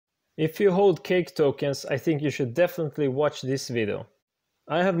If you hold Cake tokens, I think you should definitely watch this video.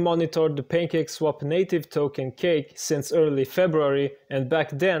 I have monitored the PancakeSwap native token Cake since early February, and back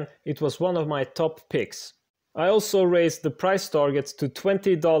then it was one of my top picks. I also raised the price target to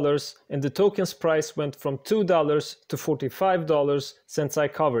 $20 and the token's price went from $2 to $45 since I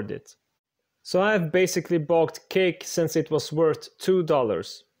covered it. So I have basically bought Cake since it was worth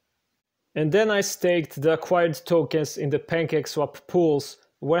 $2. And then I staked the acquired tokens in the PancakeSwap pools,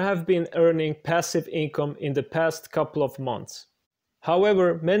 where I have been earning passive income in the past couple of months.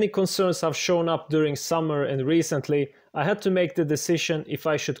 However, many concerns have shown up during summer, and recently I had to make the decision if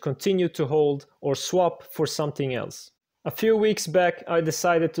I should continue to hold or swap for something else. A few weeks back I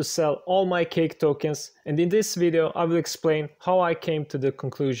decided to sell all my Cake tokens, and in this video I will explain how I came to the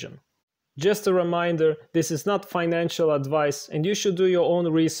conclusion. Just a reminder, this is not financial advice and you should do your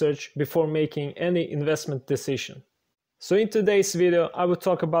own research before making any investment decision. So in today's video I will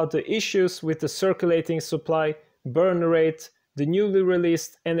talk about the issues with the circulating supply, burn rate, the newly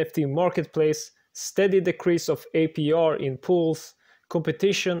released NFT marketplace, steady decrease of APR in pools,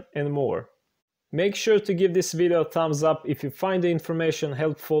 competition and more. Make sure to give this video a thumbs up if you find the information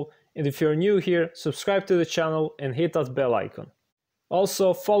helpful, and if you're new here, subscribe to the channel and hit that bell icon.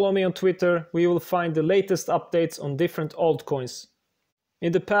 Also follow me on Twitter, where you will find the latest updates on different altcoins.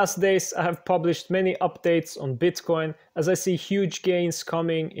 In the past days I have published many updates on Bitcoin, as I see huge gains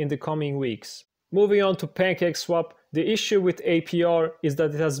coming in the coming weeks. Moving on to PancakeSwap, the issue with APR is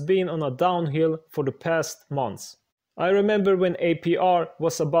that it has been on a downhill for the past months. I remember when APR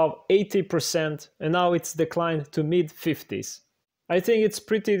was above 80% and now it's declined to mid-50s. I think it's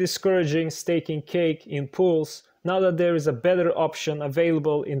pretty discouraging staking Cake in pools now that there is a better option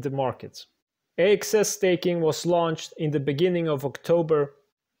available in the market. AXS staking was launched in the beginning of October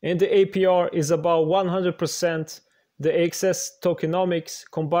and the APR is about 100%. The AXS tokenomics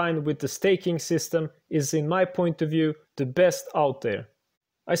combined with the staking system is, in my point of view, the best out there.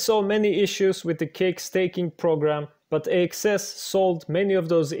 I saw many issues with the Cake staking program, but AXS solved many of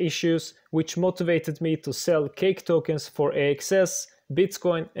those issues, which motivated me to sell Cake tokens for AXS,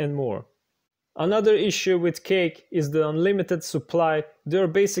 Bitcoin and more. Another issue with Cake is the unlimited supply. They are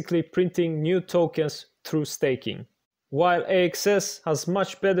basically printing new tokens through staking. While AXS has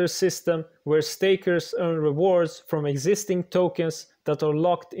much better system where stakers earn rewards from existing tokens that are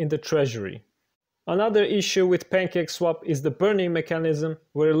locked in the treasury. Another issue with PancakeSwap is the burning mechanism,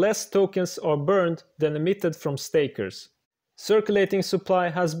 where less tokens are burned than emitted from stakers. Circulating supply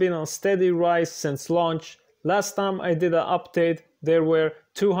has been on steady rise since launch. Last time I did an update there were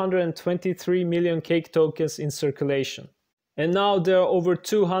 223 million Cake tokens in circulation. And now there are over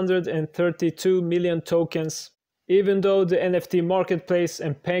 232 million tokens. Even though the NFT marketplace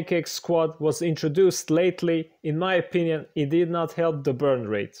and PancakeSwap was introduced lately, in my opinion it did not help the burn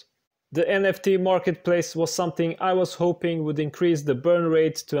rate. The NFT marketplace was something I was hoping would increase the burn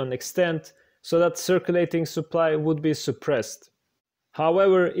rate to an extent so that circulating supply would be suppressed.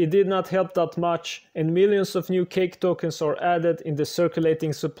 However, it did not help that much, and millions of new Cake tokens are added in the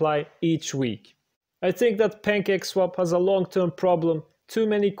circulating supply each week. I think that PancakeSwap has a long-term problem. Too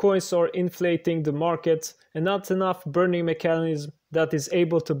many coins are inflating the market and not enough burning mechanism that is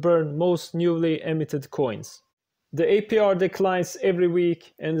able to burn most newly emitted coins. The APR declines every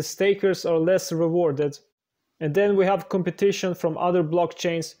week and the stakers are less rewarded. And then we have competition from other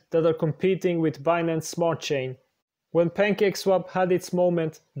blockchains that are competing with Binance Smart Chain. When PancakeSwap had its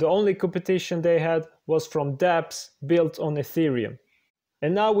moment, the only competition they had was from dApps built on Ethereum.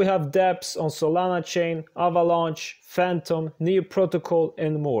 And now we have dApps on Solana chain, Avalanche, Phantom, Near Protocol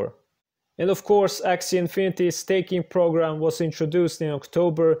and more. And of course Axie Infinity's staking program was introduced in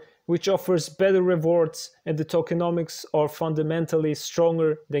October, which offers better rewards and the tokenomics are fundamentally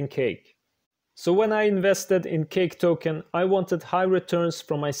stronger than Cake. So when I invested in Cake token, I wanted high returns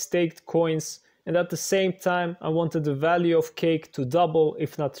from my staked coins, and at the same time I wanted the value of Cake to double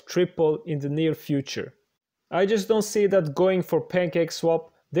if not triple in the near future. I just don't see that going for PancakeSwap,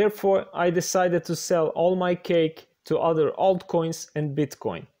 therefore I decided to sell all my Cake to other altcoins and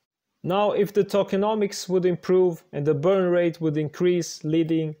Bitcoin. Now if the tokenomics would improve and the burn rate would increase,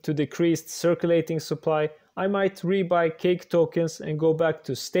 leading to decreased circulating supply, I might rebuy Cake tokens and go back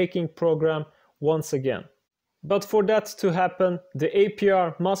to staking program once again. But for that to happen, the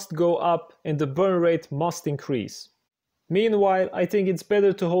APR must go up and the burn rate must increase. Meanwhile, I think it's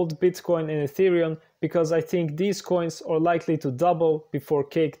better to hold Bitcoin and Ethereum because I think these coins are likely to double before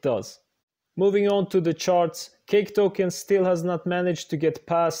Cake does. Moving on to the charts, Cake token still has not managed to get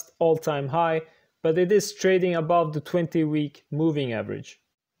past all-time high, but it is trading above the 20-week moving average.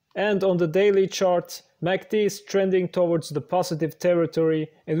 And on the daily chart, MACD is trending towards the positive territory,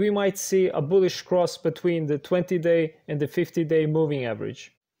 and we might see a bullish cross between the 20-day and the 50-day moving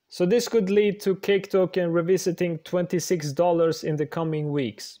average. So this could lead to Cake token revisiting $26 in the coming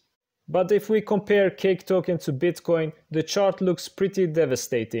weeks. But if we compare Cake token to Bitcoin, the chart looks pretty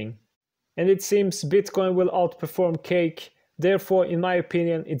devastating. And it seems Bitcoin will outperform Cake, therefore in my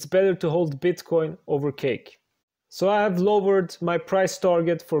opinion it's better to hold Bitcoin over Cake. So I have lowered my price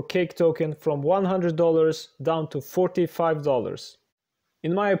target for Cake token from $100 down to $45.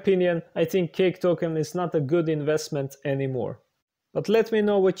 In my opinion, I think Cake token is not a good investment anymore. But let me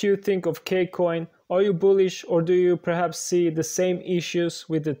know what you think of Cake coin. Are you bullish, or do you perhaps see the same issues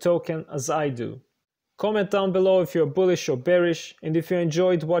with the token as I do? Comment down below if you're bullish or bearish, and if you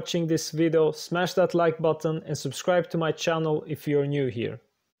enjoyed watching this video, smash that like button and subscribe to my channel if you're new here.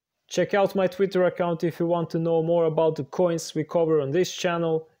 Check out my Twitter account if you want to know more about the coins we cover on this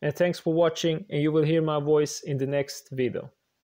channel, and thanks for watching, and you will hear my voice in the next video.